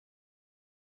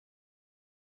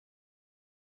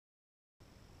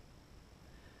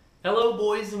Hello,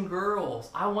 boys and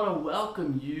girls. I want to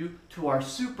welcome you to our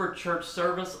Super Church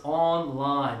service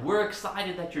online. We're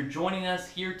excited that you're joining us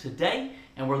here today,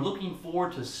 and we're looking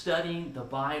forward to studying the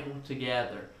Bible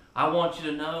together. I want you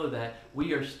to know that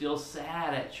we are still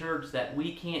sad at church that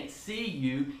we can't see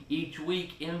you each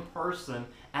week in person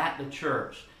at the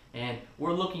church. And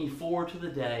we're looking forward to the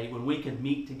day when we can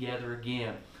meet together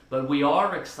again. But we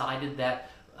are excited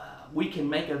that we can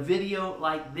make a video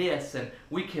like this and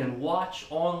we can watch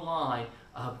online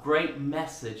a great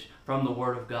message from the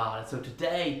Word of God. And so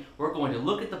today we're going to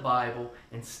look at the Bible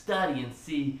and study and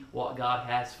see what God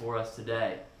has for us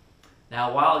today.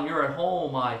 Now, while you're at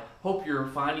home, I hope you're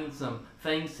finding some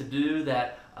things to do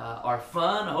that are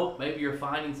fun. I hope maybe you're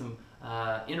finding some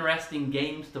interesting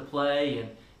games to play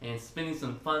and spending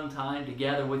some fun time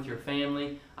together with your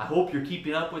family. I hope you're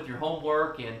keeping up with your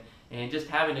homework and just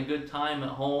having a good time at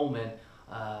home. And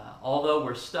although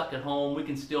we're stuck at home, we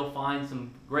can still find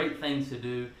some great things to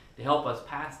do to help us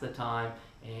pass the time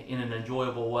in an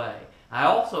enjoyable way. I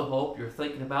also hope you're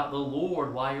thinking about the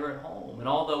Lord while you're at home. And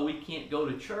although we can't go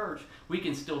to church, we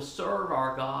can still serve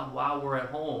our God while we're at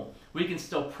home. We can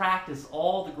still practice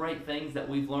all the great things that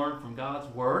we've learned from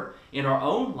God's Word in our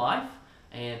own life.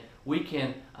 And we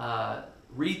can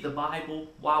read the Bible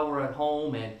while we're at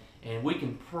home, and we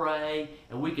can pray,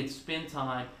 and we can spend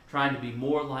time trying to be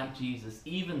more like Jesus,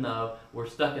 even though we're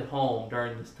stuck at home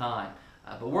during this time.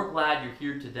 But we're glad you're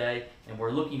here today, and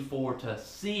we're looking forward to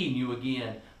seeing you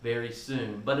again very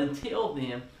soon. But until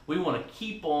then, we want to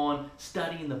keep on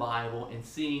studying the Bible and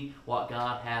seeing what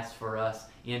God has for us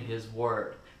in His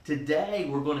Word. Today,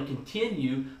 we're going to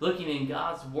continue looking in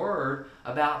God's Word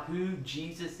about who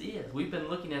Jesus is. We've been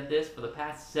looking at this for the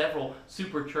past several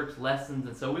Super Church lessons,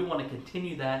 and so we want to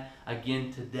continue that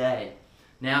again today.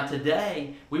 Now,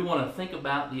 today, we want to think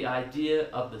about the idea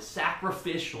of the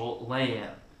sacrificial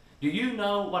lamb. Do you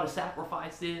know what a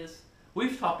sacrifice is?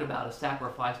 We've talked about a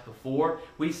sacrifice before.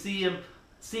 We see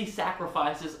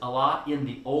sacrifices a lot in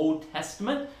the Old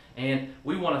Testament, and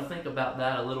we want to think about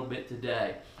that a little bit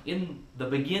today. In the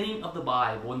beginning of the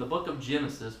Bible, in the book of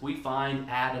Genesis, we find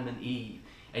Adam and Eve.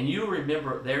 And you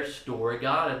remember their story.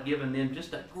 God had given them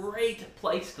just a great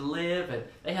place to live, and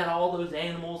they had all those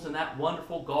animals in that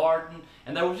wonderful garden,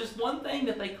 and there was just one thing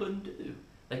that they couldn't do.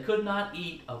 They could not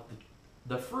eat of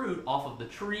the fruit off of the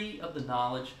tree of the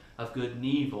knowledge of good and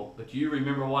evil. But you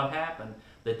remember what happened.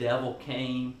 The devil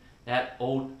came, that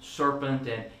old serpent,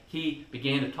 and he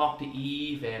began to talk to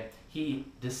Eve, and he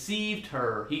deceived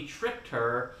her. He tricked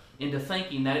her into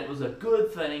thinking that it was a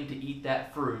good thing to eat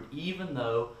that fruit, even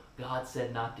though God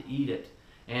said not to eat it.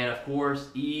 And of course,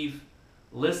 Eve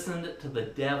listened to the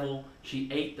devil. She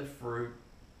ate the fruit,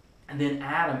 and then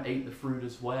Adam ate the fruit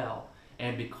as well.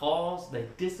 And because they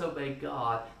disobeyed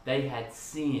God, they had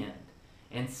sinned.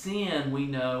 And sin, we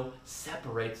know,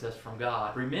 separates us from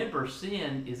God. Remember,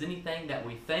 sin is anything that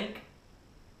we think,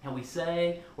 and we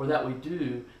say, or that we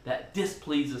do that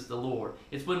displeases the Lord.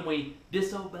 It's when we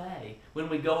disobey, when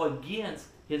we go against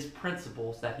His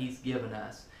principles that He's given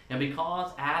us. And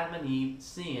because Adam and Eve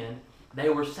sinned, they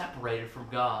were separated from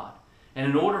God. And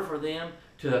in order for them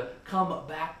to come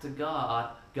back to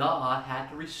God, God had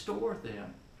to restore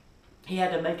them. He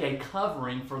had to make a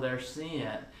covering for their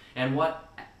sin. And what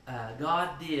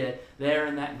God did there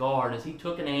in that garden is He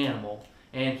took an animal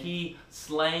and He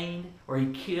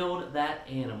killed that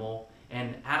animal,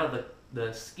 and out of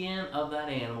the skin of that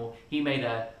animal He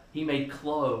made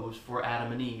clothes for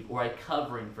Adam and Eve, or a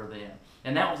covering for them.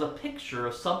 And that was a picture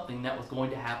of something that was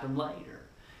going to happen later.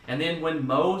 And then when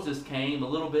Moses came a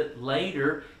little bit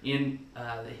later in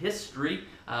the history,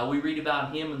 we read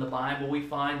about him in the Bible, we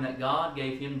find that God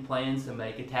gave him plans to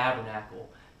make a tabernacle.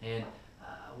 And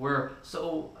we're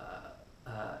so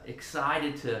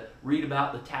excited to read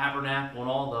about the tabernacle and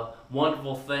all the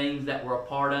wonderful things that were a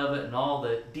part of it and all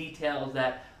the details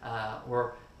that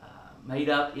were made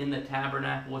up in the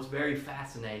tabernacle. It's very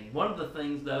fascinating. One of the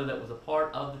things, though, that was a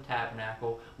part of the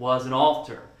tabernacle was an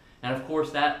altar. And of course,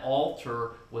 that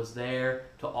altar was there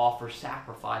to offer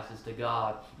sacrifices to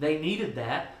God. They needed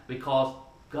that because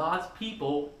God's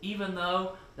people, even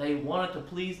though they wanted to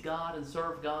please God and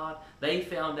serve God, they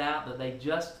found out that they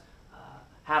just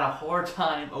had a hard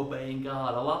time obeying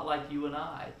God, a lot like you and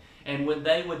I. And when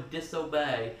they would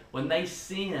disobey, when they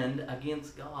sinned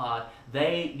against God,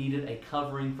 they needed a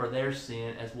covering for their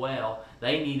sin as well.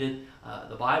 They needed,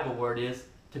 the Bible word is,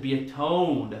 to be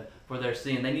atoned for their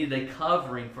sin. They needed a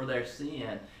covering for their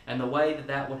sin. And the way that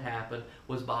that would happen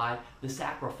was by the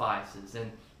sacrifices.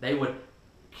 And they would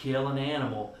kill an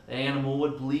animal. The animal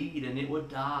would bleed and it would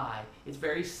die. It's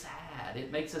very sad.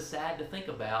 It makes us sad to think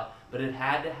about, but it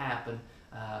had to happen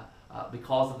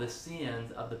because of the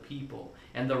sins of the people.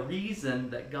 And the reason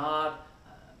that God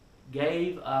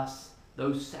gave us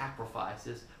those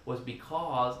sacrifices was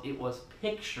because it was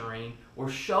picturing or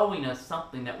showing us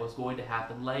something that was going to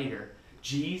happen later.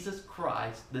 Jesus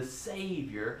Christ, the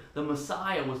Savior, the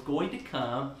Messiah, was going to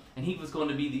come, and he was going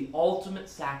to be the ultimate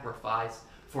sacrifice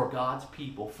for God's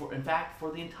people, in fact,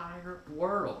 for the entire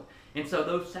world. And so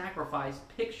those sacrifices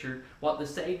pictured what the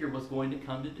Savior was going to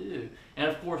come to do. And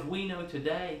of course, we know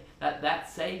today that that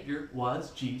Savior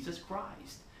was Jesus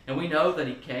Christ. And we know that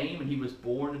he came and he was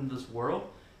born into this world.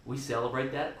 We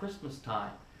celebrate that at Christmas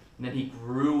time. And then he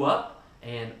grew up,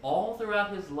 and all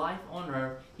throughout his life on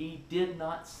earth, he did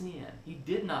not sin. He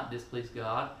did not displease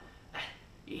God.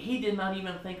 He did not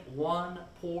even think one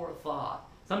poor thought.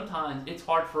 Sometimes it's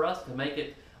hard for us to make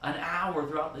it an hour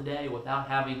throughout the day without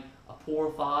having a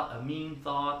poor thought, a mean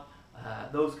thought,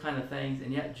 those kind of things.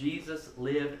 And yet Jesus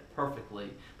lived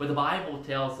perfectly. But the Bible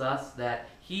tells us that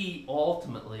he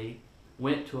ultimately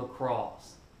went to a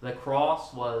cross. The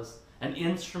cross was an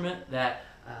instrument that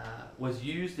was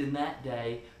used in that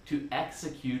day to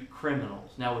execute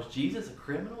criminals. Now, was Jesus a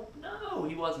criminal? No,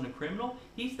 he wasn't a criminal.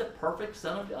 He's the perfect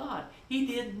Son of God. He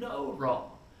did no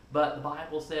wrong. But the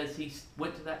Bible says he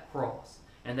went to that cross,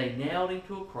 and they nailed him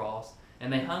to a cross,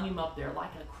 and they hung him up there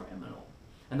like a criminal.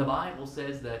 And the Bible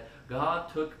says that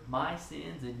God took my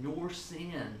sins and your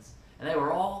sins, and they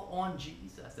were all on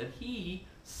Jesus. And he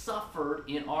suffered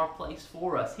in our place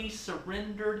for us. He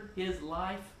surrendered his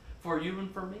life for you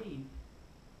and for me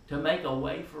to make a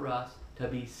way for us to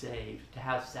be saved, to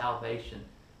have salvation,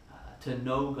 to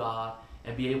know God,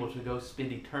 and be able to go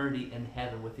spend eternity in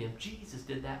heaven with him. Jesus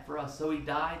did that for us. So he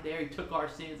died there. He took our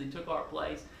sins. He took our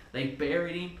place. They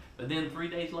buried him. But then 3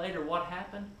 days later, what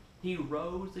happened? He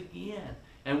rose again.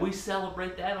 And we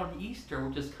celebrate that on Easter,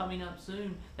 which is coming up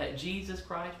soon, that Jesus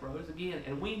Christ rose again.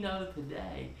 And we know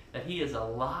today that he is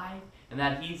alive and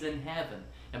that he's in heaven.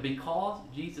 And because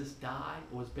Jesus died,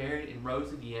 was buried, and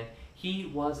rose again, he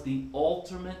was the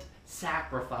ultimate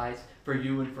sacrifice for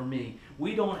you and for me.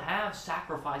 We don't have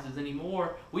sacrifices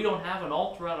anymore. We don't have an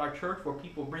altar at our church where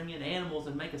people bring in animals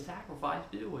and make a sacrifice,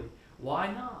 do we? Why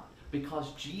not?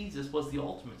 Because Jesus was the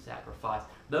ultimate sacrifice.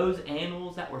 Those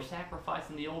animals that were sacrificed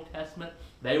in the Old Testament,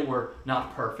 they were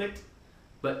not perfect,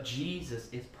 but Jesus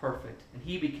is perfect. And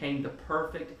he became the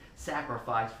perfect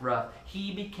sacrifice for us.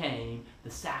 He became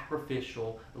the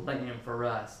sacrificial lamb for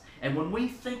us. And when we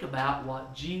think about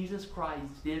what Jesus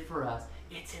Christ did for us,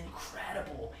 it's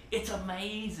incredible. It's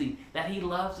amazing that he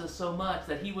loves us so much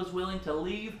that he was willing to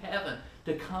leave heaven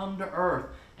to come to earth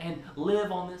and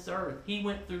live on this earth. He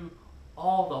went through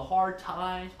all the hard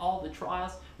times, all the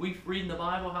trials. We read in the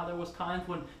Bible how there was times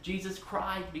when Jesus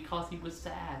cried because he was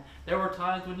sad. There were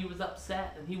times when he was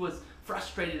upset and he was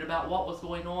frustrated about what was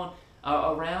going on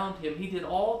around him. He did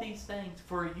all these things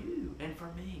for you and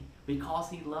for me because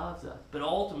he loves us. But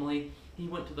ultimately, he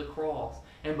went to the cross.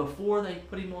 And before they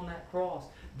put him on that cross,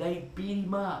 they beat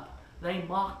him up. They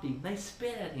mocked him. They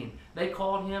spit at him. They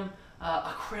called him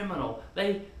a criminal.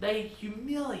 They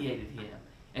humiliated him.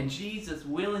 And Jesus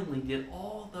willingly did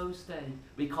all those things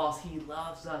because he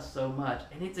loves us so much.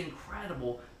 And it's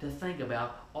incredible to think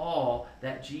about all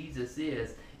that Jesus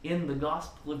is. In the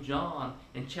Gospel of John,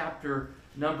 in chapter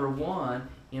number 1,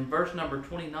 in verse number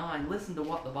 29, listen to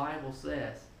what the Bible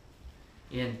says.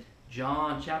 In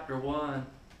John chapter 1,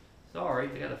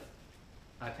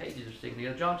 my pages are sticking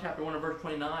together. John chapter 1 and verse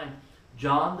 29,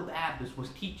 John the Baptist was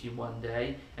teaching one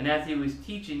day, and as he was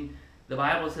teaching, the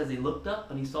Bible says he looked up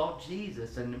and he saw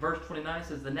Jesus. And verse 29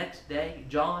 says, the next day,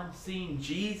 John, seeing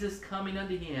Jesus coming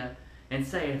unto him, and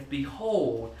saith,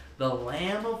 Behold, the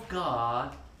Lamb of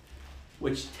God,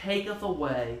 which taketh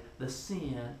away the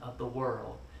sin of the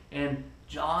world. And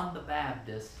John the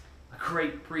Baptist, a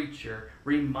great preacher,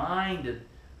 reminds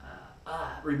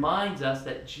us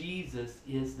that Jesus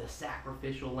is the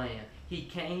sacrificial lamb. He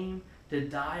came to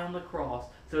die on the cross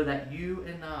so that you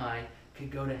and I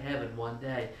could go to heaven one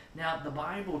day. Now, the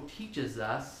Bible teaches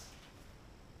us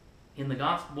in the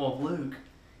Gospel of Luke,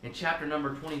 in chapter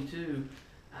number 22,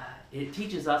 it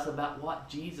teaches us about what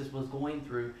Jesus was going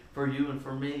through for you and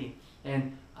for me.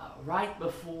 And right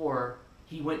before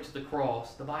he went to the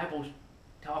cross, the Bible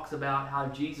talks about how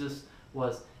Jesus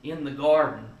was in the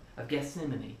Garden of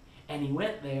Gethsemane, and he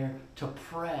went there to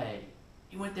pray.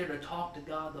 He went there to talk to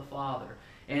God the Father.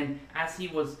 And as he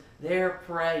was there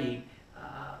praying,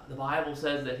 the Bible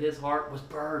says that his heart was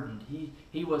burdened.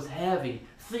 He was heavy,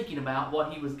 thinking about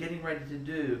what he was getting ready to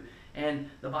do. And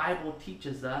the Bible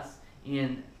teaches us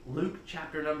in Luke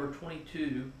chapter number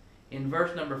 22, in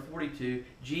verse number 42,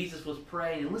 Jesus was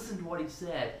praying, and listen to what he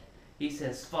said. He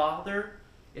says, Father,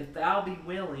 if thou be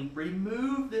willing,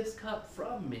 remove this cup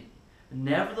from me.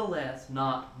 Nevertheless,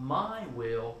 not my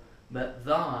will, but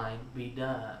thine be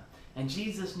done. And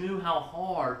Jesus knew how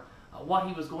hard what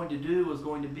he was going to do was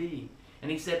going to be.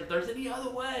 And he said, if there's any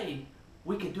other way,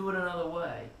 we could do it another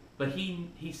way. But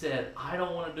he said, I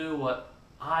don't want to do what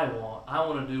I want. I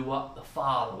want to do what the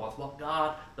Father wants, what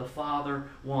God the Father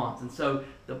wants. And so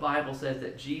the Bible says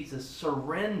that Jesus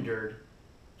surrendered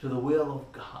to the will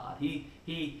of God. He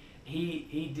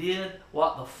did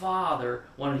what the Father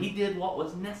wanted. He did what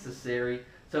was necessary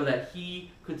so that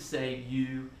he could save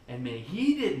you and me.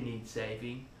 He didn't need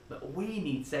saving, but we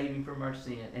need saving from our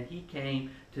sin, and he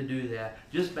came to do that.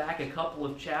 Just back a couple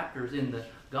of chapters in the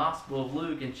Gospel of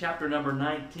Luke, in chapter number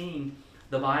 19,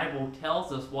 the Bible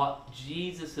tells us what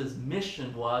Jesus'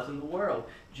 mission was in the world.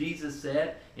 Jesus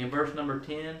said in verse number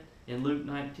 10 in Luke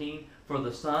 19, for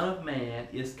the Son of Man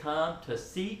is come to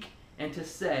seek and to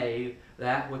save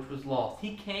that which was lost.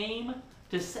 He came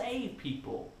to save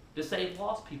people, to save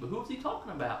lost people. Who was he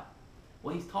talking about?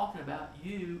 Well, he's talking about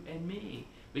you and me.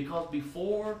 Because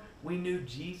before we knew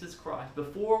Jesus Christ,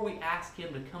 before we asked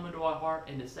him to come into our heart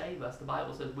and to save us, the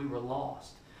Bible says we were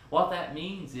lost. What that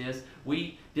means is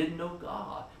we didn't know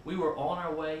God. We were on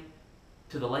our way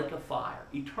to the lake of fire,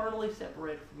 eternally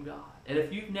separated from God. And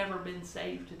if you've never been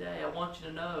saved today, I want you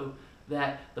to know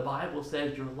that the Bible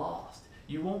says you're lost.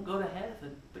 You won't go to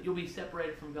heaven, but you'll be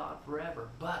separated from God forever.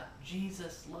 But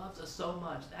Jesus loves us so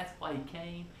much. That's why he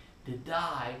came to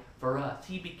die for us.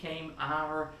 He became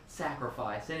our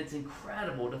sacrifice. And it's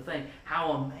incredible to think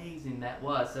how amazing that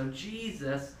was. So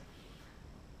Jesus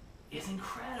is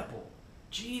incredible.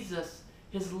 Jesus,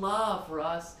 his love for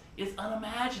us is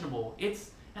unimaginable.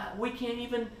 We can't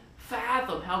even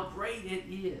fathom how great it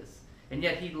is. And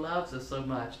yet he loves us so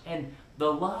much. And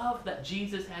the love that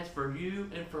Jesus has for you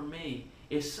and for me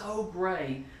is so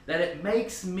great that it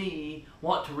makes me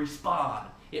want to respond.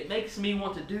 It makes me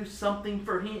want to do something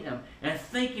for him. And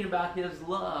thinking about his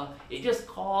love, it just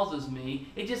causes me,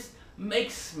 it just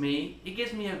makes me, it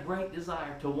gives me a great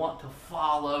desire to want to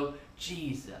follow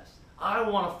Jesus. I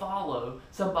want to follow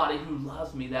somebody who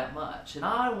loves me that much. And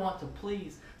I want to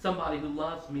please somebody who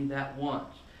loves me that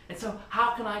much. And so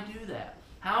how can I do that?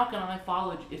 How can I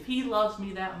follow? If he loves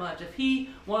me that much, if he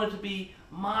wanted to be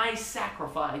my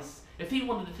sacrifice, if he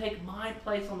wanted to take my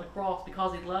place on the cross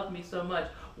because he loved me so much,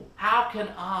 how can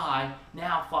I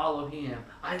now follow him?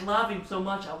 I love him so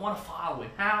much, I want to follow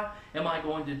him. How am I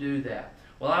going to do that?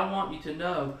 Well, I want you to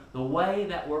know the way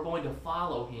that we're going to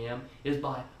follow him is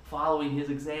by following his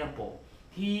example.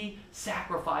 He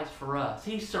sacrificed for us.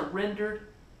 He surrendered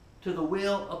to the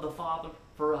will of the Father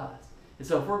for us. And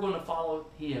so if we're going to follow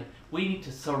him, we need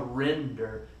to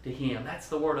surrender to him. That's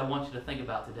the word I want you to think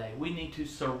about today. We need to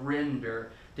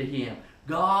surrender to him.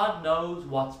 God knows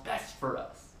what's best for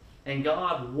us. And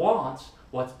God wants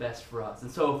what's best for us.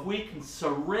 And so if we can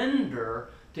surrender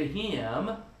to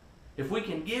him, if we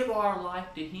can give our life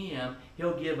to him,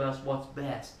 he'll give us what's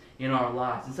best in our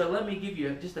lives. And so let me give you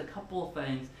just a couple of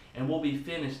things, and we'll be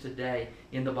finished today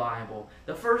in the Bible.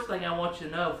 The first thing I want you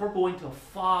to know, if we're going to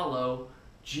follow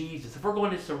Jesus, if we're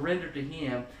going to surrender to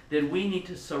him, then we need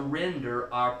to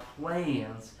surrender our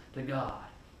plans to God.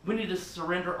 We need to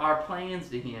surrender our plans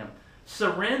to him.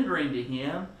 Surrendering to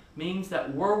him means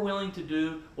that we're willing to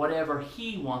do whatever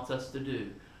he wants us to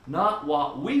do. Not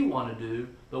what we want to do,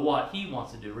 but what he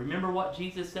wants to do. Remember what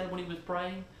Jesus said when he was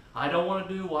praying? I don't want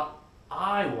to do what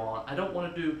I want. I don't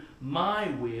want to do my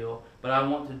will, but I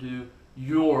want to do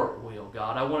your will,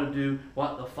 God. I want to do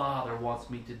what the Father wants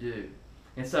me to do.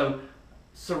 And so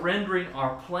surrendering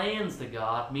our plans to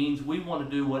God means we want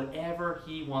to do whatever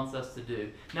he wants us to do.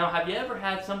 Now, have you ever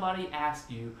had somebody ask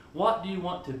you, what do you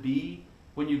want to be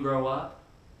when you grow up?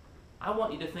 I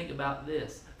want you to think about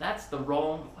this. That's the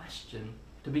wrong question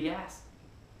to be asking.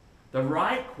 The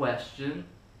right question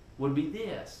would be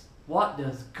this: what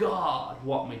does God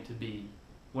want me to be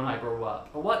when I grow up?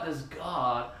 Or what does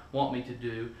God want me to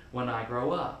do when I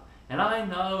grow up? And I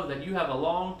know that you have a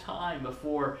long time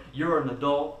before you're an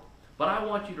adult, but I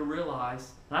want you to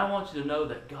realize, and I want you to know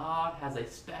that God has a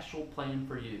special plan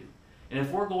for you. And if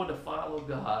we're going to follow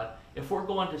God, if we're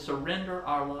going to surrender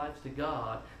our lives to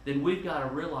God, then we've got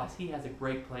to realize he has a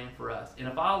great plan for us. And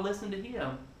if I'll listen to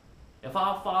him, if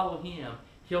I'll follow him,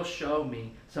 he'll show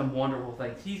me some wonderful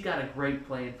things. He's got a great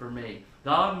plan for me.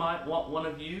 God might want one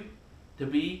of you to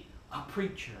be a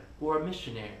preacher or a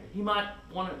missionary. He might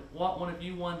want one of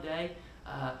you one day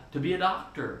to be a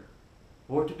doctor,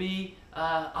 or to be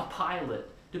a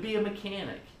pilot, to be a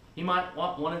mechanic. He might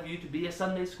want one of you to be a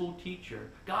Sunday school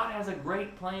teacher. God has a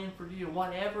great plan for you.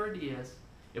 Whatever it is,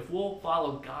 If we'll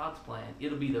follow God's plan,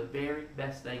 it'll be the very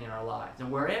best thing in our lives.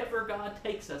 And wherever God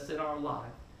takes us in our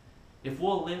life, if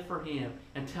we'll live for Him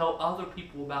and tell other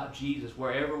people about Jesus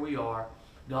wherever we are,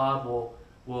 God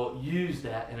will use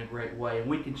that in a great way. And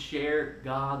we can share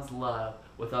God's love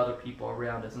with other people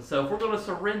around us. And so if we're going to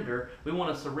surrender, we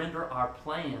want to surrender our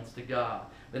plans to God.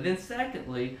 But then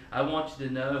secondly, I want you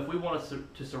to know, if we want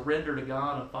to surrender to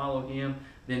God and follow Him,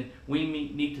 then we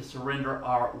need to surrender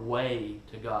our way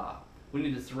to God. We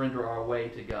need to surrender our way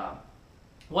to God.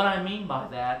 What I mean by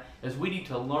that is we need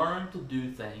to learn to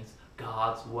do things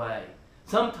God's way.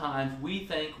 Sometimes we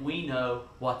think we know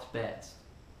what's best.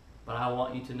 But I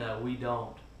want you to know we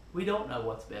don't. We don't know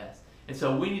what's best. And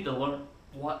so we need to learn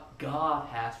what God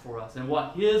has for us and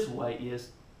what His way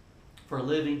is for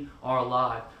living our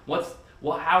life.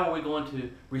 How are we going to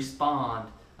respond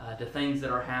to things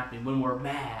that are happening when we're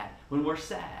mad, when we're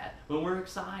sad, when we're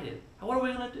excited? What are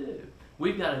we going to do?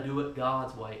 We've got to do it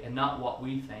God's way and not what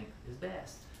we think is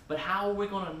best. But how are we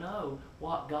going to know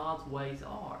what God's ways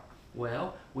are?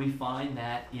 Well, we find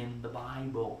that in the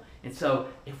Bible. And so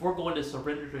if we're going to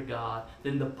surrender to God,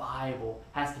 then the Bible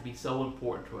has to be so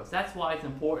important to us. That's why it's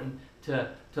important to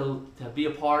be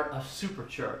a part of Super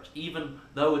Church, even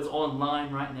though it's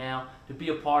online right now, to be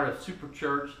a part of Super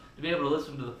Church, to be able to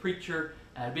listen to the preacher,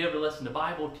 to be able to listen to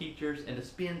Bible teachers, and to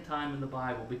spend time in the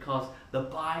Bible, because the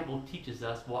Bible teaches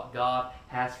us what God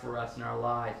has for us in our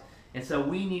lives. And so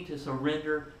we need to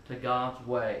surrender to God's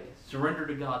ways, surrender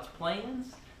to God's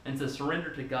plans, and to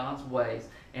surrender to God's ways,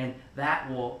 and that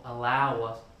will allow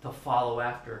us to follow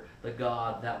after the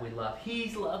God that we love.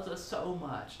 He loves us so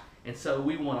much, and so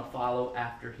we want to follow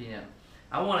after Him.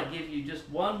 I want to give you just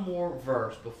one more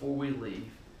verse before we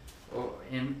leave.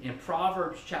 In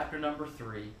Proverbs chapter number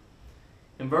 3,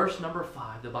 in verse number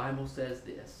 5, the Bible says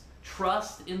this: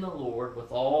 "Trust in the Lord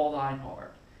with all thine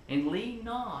heart, and lean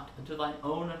not unto thine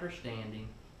own understanding.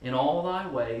 In all thy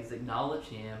ways acknowledge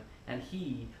Him, and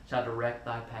He shall direct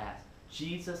thy paths."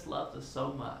 Jesus loves us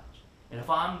so much. And if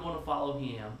I'm going to follow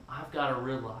Him, I've got to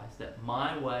realize that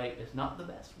my way is not the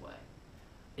best way.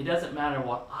 It doesn't matter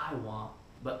what I want,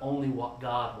 but only what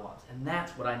God wants. And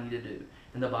that's what I need to do.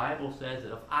 And the Bible says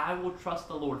that if I will trust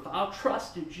the Lord, if I'll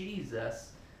trust in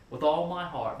Jesus with all my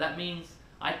heart, that means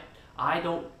I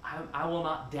will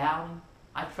not doubt Him.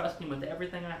 I trust Him with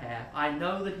everything I have. I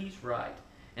know that He's right.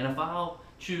 And if I'll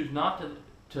choose not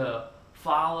to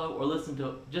follow or listen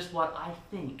to just what I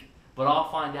think, but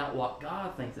I'll find out what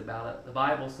God thinks about it, the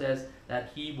Bible says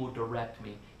that He will direct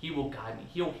me. He will guide me.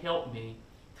 He'll help me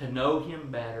to know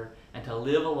Him better and to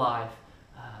live a life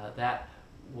that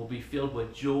will be filled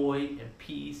with joy and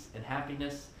peace and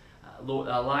happiness, a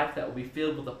life that will be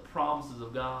filled with the promises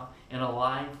of God, and a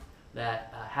life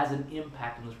that has an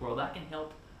impact in this world that can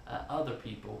help other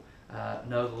people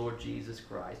know the Lord Jesus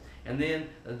Christ. And then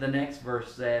the next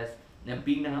verse says, "And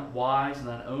be not wise in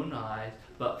thine own eyes,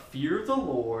 but fear the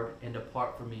Lord and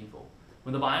depart from evil."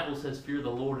 When the Bible says fear the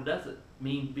Lord, it doesn't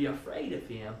mean be afraid of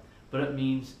Him, but it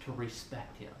means to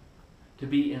respect Him, to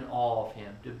be in awe of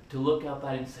Him, to look up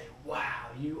at Him and say, "Wow,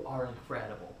 you are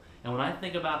incredible." And when I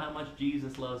think about how much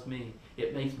Jesus loves me,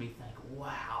 it makes me think,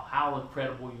 wow, how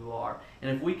incredible you are.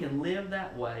 And if we can live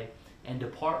that way and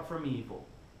depart from evil,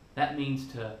 that means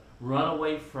to run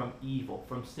away from evil,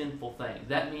 from sinful things.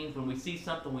 That means when we see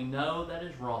something we know that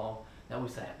is wrong, that we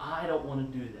say, "I don't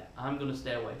want to do that. I'm going to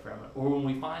stay away from it." Or when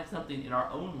we find something in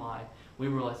our own life, we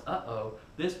realize,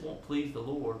 this won't please the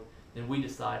Lord. Then we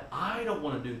decide, "I don't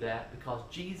want to do that because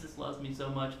Jesus loves me so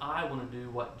much. I want to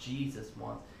do what Jesus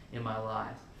wants in my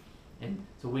life." And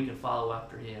so we can follow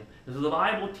after Him. So the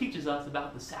Bible teaches us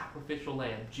about the sacrificial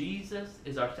lamb. Jesus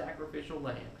is our sacrificial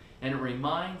lamb. And it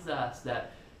reminds us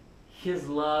that His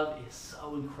love is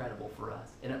so incredible for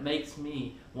us. And it makes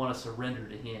me want to surrender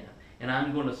to Him. And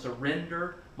I'm going to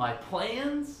surrender my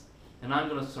plans, and I'm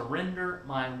going to surrender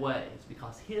my ways,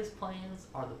 because His plans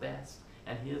are the best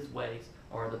and His ways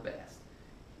are the best.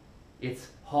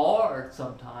 It's hard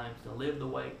sometimes to live the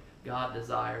way God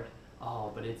desired,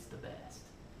 but it's the best.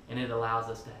 And it allows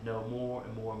us to know more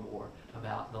and more and more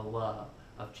about the love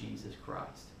of Jesus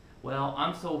Christ. Well,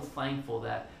 I'm so thankful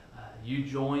that you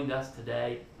joined us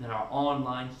today in our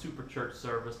online Super Church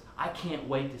service. I can't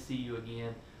wait to see you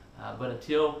again. But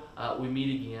until we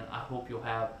meet again, I hope you'll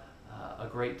have a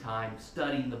great time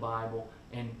studying the Bible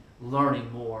and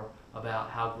learning more about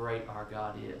how great our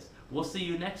God is. We'll see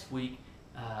you next week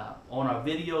on our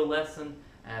video lesson.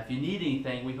 If you need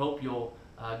anything, we hope you'll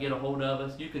get a hold of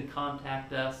us. You can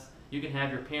contact us. You can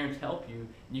have your parents help you.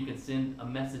 You can send a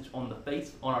message on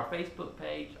our Facebook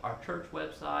page, our church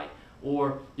website,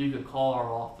 or you can call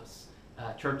our office,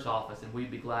 church office, and we'd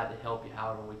be glad to help you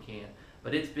however we can.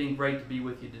 But it's been great to be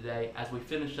with you today. As we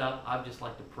finish up, I'd just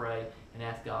like to pray and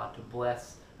ask God to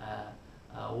bless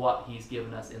what He's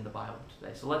given us in the Bible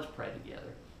today. So let's pray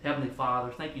together. Heavenly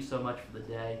Father, thank you so much for the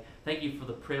day. Thank you for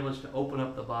the privilege to open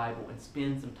up the Bible and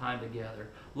spend some time together.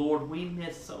 Lord, we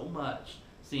miss so much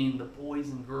seeing the boys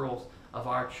and girls of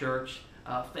our church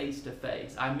face to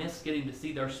face. I miss getting to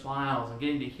see their smiles and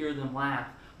getting to hear them laugh.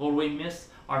 Lord, we miss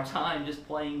our time just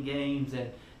playing games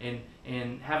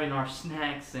and having our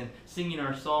snacks and singing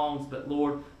our songs. But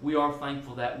Lord, we are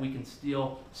thankful that we can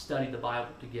still study the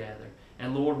Bible together.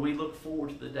 And Lord, we look forward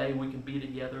to the day we can be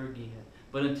together again.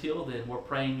 But until then, we're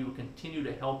praying you will continue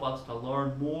to help us to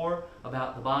learn more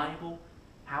about the Bible,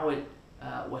 how it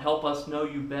will help us know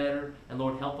you better, and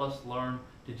Lord, help us learn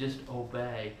to just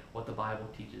obey what the Bible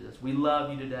teaches us. We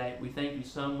love you today. We thank you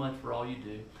so much for all you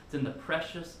do. It's in the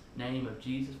precious name of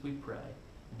Jesus we pray.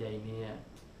 And amen.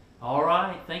 All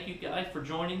right. Thank you guys for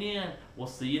joining in. We'll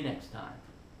see you next time.